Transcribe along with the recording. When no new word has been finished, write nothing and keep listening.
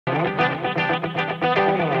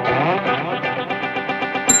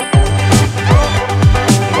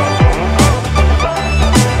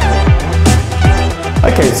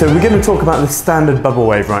Okay, so we're going to talk about the standard bubble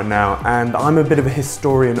wave right now, and I'm a bit of a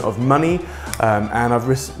historian of money, and I've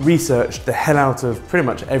researched the hell out of pretty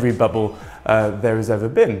much every bubble there has ever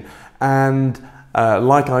been. And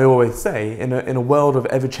like I always say, in a world of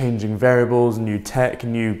ever-changing variables, new tech,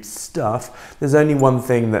 new stuff, there's only one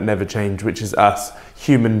thing that never changes, which is us,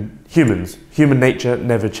 humans. Human nature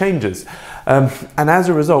never changes. And as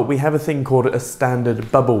a result, we have a thing called a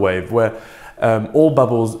standard bubble wave, where all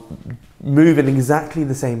bubbles move in exactly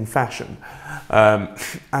the same fashion. And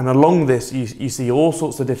along this, you see all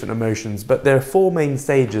sorts of different emotions, but there are four main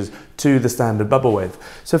stages to the standard bubble wave.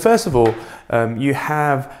 So first of all, you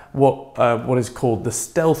have what is called the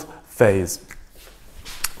stealth phase.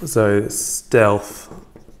 So stealth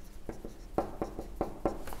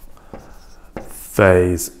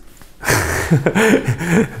phase.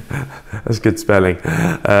 That's good spelling.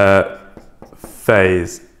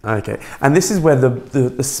 Phase. Okay, and this is where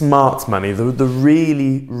the smart money, the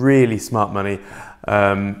really, really smart money,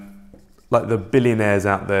 like the billionaires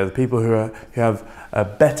out there, the people who have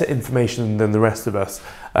better information than the rest of us,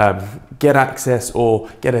 get access or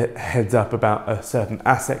get a heads up about a certain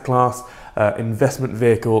asset class, investment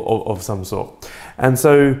vehicle of some sort. And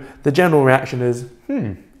so the general reaction is,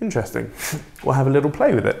 interesting, we'll have a little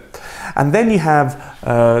play with it. And then you have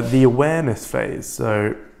the awareness phase.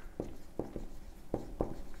 So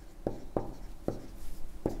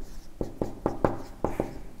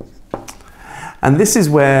and this is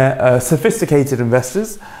where sophisticated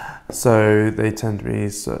investors, so they tend to be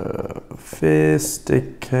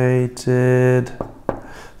sophisticated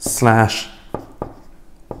 /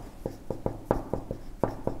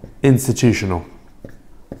 institutional.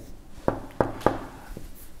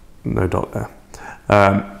 No dot there.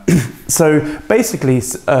 So basically,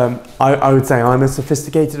 I would say I'm a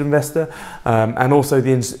sophisticated investor, and also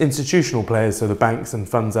the institutional players, so the banks and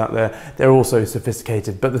funds out there, they're also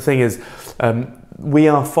sophisticated. But the thing is, we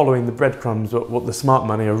are following the breadcrumbs, what the smart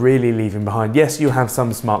money are really leaving behind. Yes, you have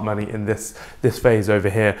some smart money in this phase over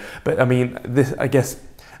here, but I mean, I guess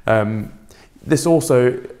this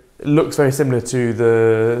also looks very similar to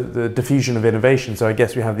the diffusion of innovation. So I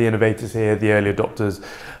guess we have the innovators here, the early adopters,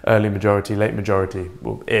 early majority, late majority,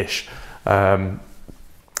 well, ish.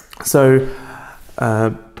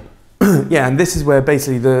 Yeah, and this is where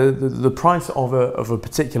basically the price of a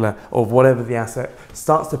particular, of whatever the asset,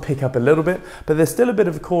 starts to pick up a little bit, but there's still a bit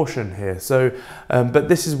of caution here. So, but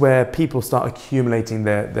this is where people start accumulating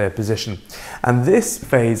their position. And this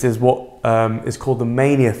phase is what is called the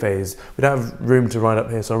mania phase. We don't have room to write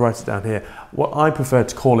up here, so I'll write it down here. What I prefer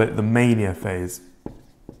to call it the mania phase.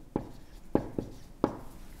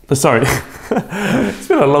 Sorry, it's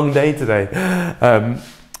been a long day today.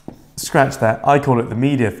 Scratch that, I call it the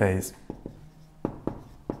media phase.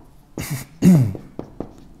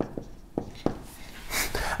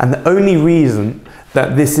 And the only reason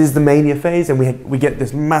that this is the mania phase and we get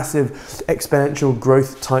this massive exponential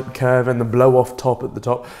growth type curve and the blow off top at the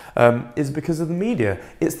top is because of the media.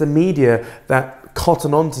 It's the media that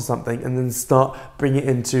cotton onto something and then start bringing it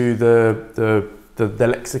into the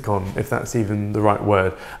lexicon, if that's even the right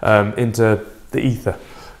word, into the ether.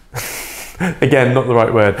 Again, not the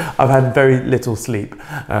right word. I've had very little sleep.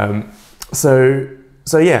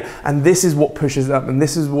 So yeah, and this is what pushes it up, and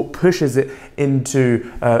this is what pushes it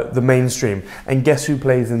into the mainstream. And guess who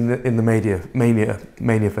plays in the mania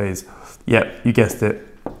phase? Yep, you guessed it,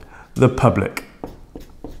 the public.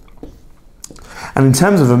 And in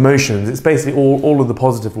terms of emotions, it's basically all of the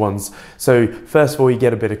positive ones. So first of all, you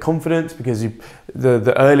get a bit of confidence because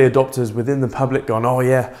the early adopters within the public gone, oh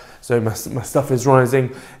yeah, so my stuff is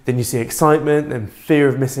rising. Then you see excitement and fear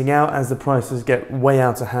of missing out as the prices get way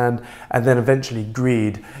out of hand, and then eventually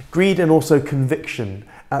greed and also conviction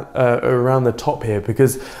around the top here,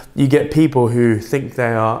 because you get people who think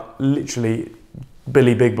they are literally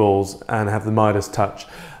Billy Big Balls and have the Midas touch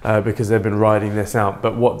because they've been riding this out.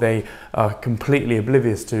 But what they are completely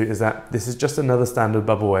oblivious to is that this is just another standard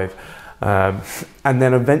bubble wave. And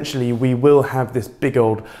then eventually we will have this big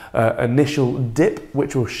old initial dip,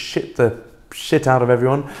 which will shit the shit out of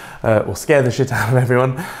everyone, or scare the shit out of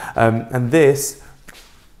everyone. And this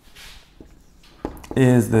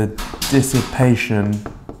is the dissipation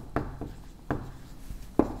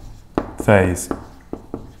phase.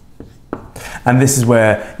 And this is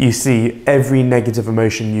where you see every negative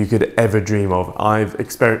emotion you could ever dream of. I've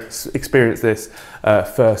experienced this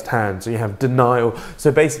firsthand. So you have denial.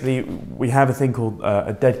 So basically we have a thing called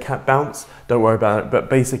a dead cat bounce. Don't worry about it. But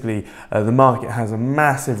basically the market has a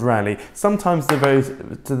massive rally. Sometimes they're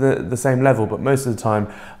to the same level, but most of the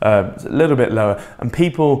time it's a little bit lower. And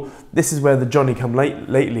people, this is where the Johnny come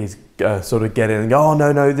latelys sort of get in and go, oh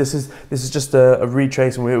no, this is just a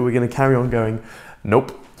retrace and we're going to carry on going.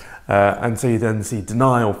 Nope. And so you then see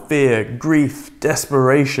denial, fear, grief,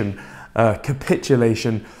 desperation,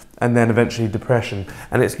 capitulation, and then eventually depression.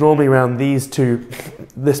 And it's normally around these two,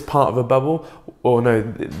 this part of a bubble, or no,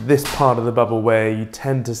 this part of the bubble where you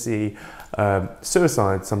tend to see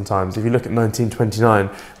suicides sometimes. If you look at 1929,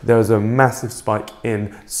 there was a massive spike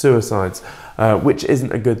in suicides, which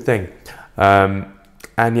isn't a good thing.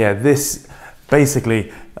 And yeah, this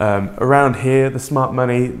basically, around here, the smart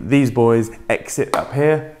money, these boys exit up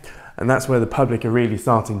here. And that's where the public are really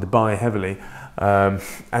starting to buy heavily.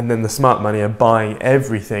 And then the smart money are buying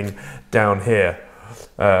everything down here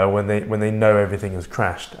when they know everything has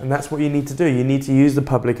crashed. And that's what you need to do. You need to use the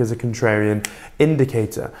public as a contrarian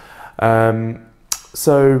indicator.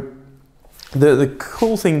 So the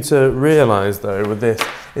cool thing to realize though with this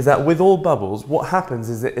is that with all bubbles, what happens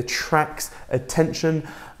is it attracts attention,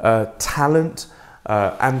 talent,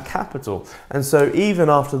 and capital. And so even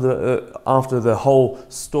after the whole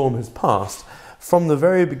storm has passed, from the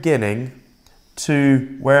very beginning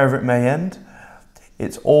to wherever it may end,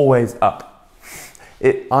 it's always up.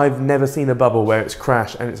 I've never seen a bubble where it's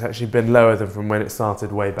crashed and it's actually been lower than from when it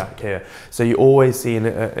started way back here. So you always see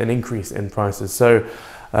an increase in prices. So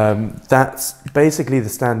that's basically the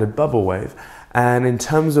standard bubble wave. And in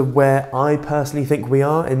terms of where I personally think we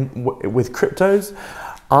are with cryptos,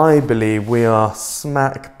 I believe we are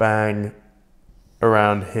smack bang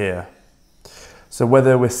around here. So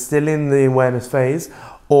whether we're still in the awareness phase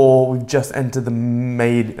or we've just entered the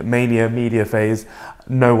mania media phase,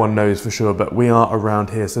 no one knows for sure, but we are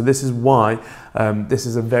around here. So this is why this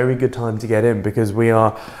is a very good time to get in, because we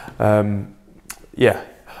are, yeah.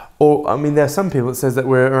 Or, I mean, there are some people that says that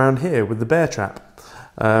we're around here with the bear trap,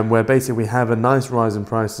 where basically we have a nice rise in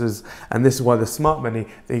prices, and this is why the smart money,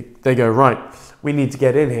 they go, right, we need to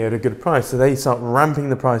get in here at a good price. So they start ramping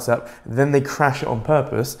the price up, then they crash it on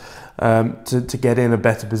purpose to get in a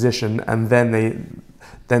better position, and then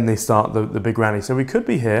they start the big rally. So we could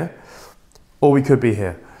be here, or we could be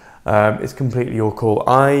here. It's completely your call.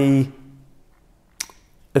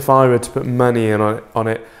 If I were to put money on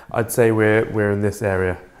it, I'd say we're in this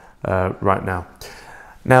area right now.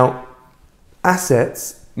 Now,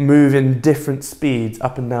 assets move in different speeds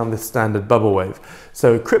up and down this standard bubble wave.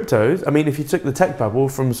 So cryptos, I mean, if you took the tech bubble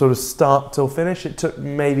from sort of start till finish, it took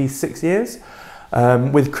maybe 6 years.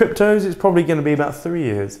 With cryptos, it's probably going to be about 3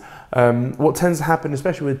 years. What tends to happen,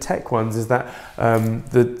 especially with tech ones, is that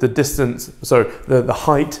the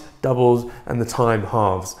height doubles and the time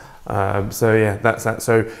halves. So yeah, that's that.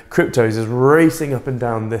 So cryptos is racing up and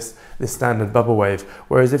down this standard bubble wave.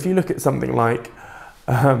 Whereas if you look at something like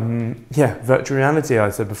virtual reality, I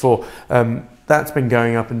said before, that's been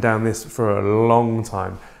going up and down this for a long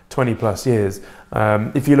time, 20 plus years.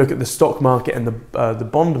 If you look at the stock market and the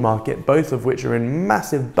bond market, both of which are in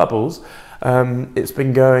massive bubbles, it's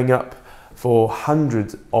been going up for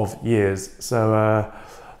hundreds of years. So,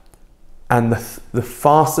 and the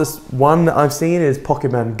fastest one that I've seen is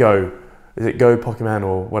Pokemon Go. Is it Go Pokemon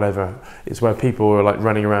or whatever? It's where people are like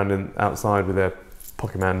running around outside with their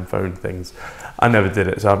Pokemon phone things. I never did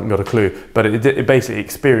it, so I haven't got a clue. But it basically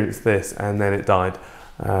experienced this and then it died.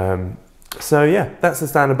 So yeah, that's the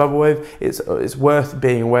standard bubble wave. It's worth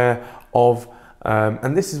being aware of.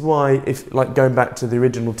 And this is why, if like going back to the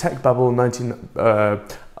original tech bubble,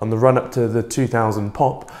 on the run up to the 2000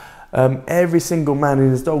 pop, every single man and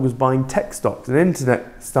his dog was buying tech stocks and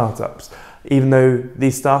internet startups, even though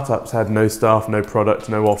these startups had no staff, no product,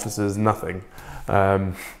 no offices, nothing.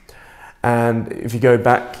 And if you go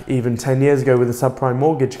back even 10 years ago with the subprime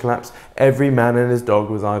mortgage collapse, every man and his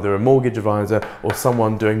dog was either a mortgage advisor or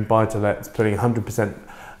someone doing buy-to-lets, putting 100%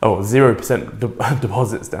 or 0%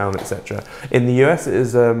 deposits down, etc. In the US, it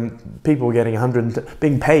is people were getting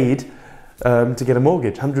being paid to get a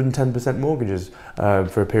mortgage, 110% mortgages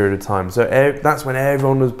for a period of time. So that's when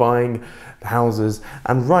everyone was buying houses.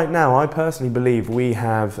 And right now, I personally believe we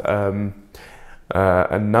have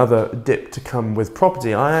another dip to come with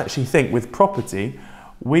property. I actually think with property,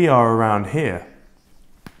 we are around here.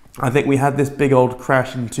 I think we had this big old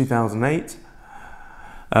crash in 2008.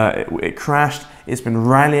 It crashed, it's been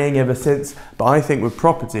rallying ever since, but I think with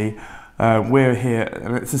property, we're here,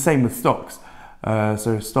 and it's the same with stocks.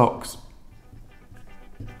 So stocks,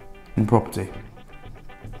 in property.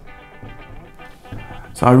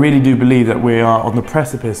 So I really do believe that we are on the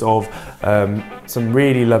precipice of some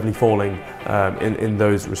really lovely falling in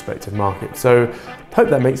those respective markets. So hope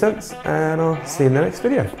that makes sense, and I'll see you in the next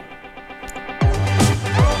video.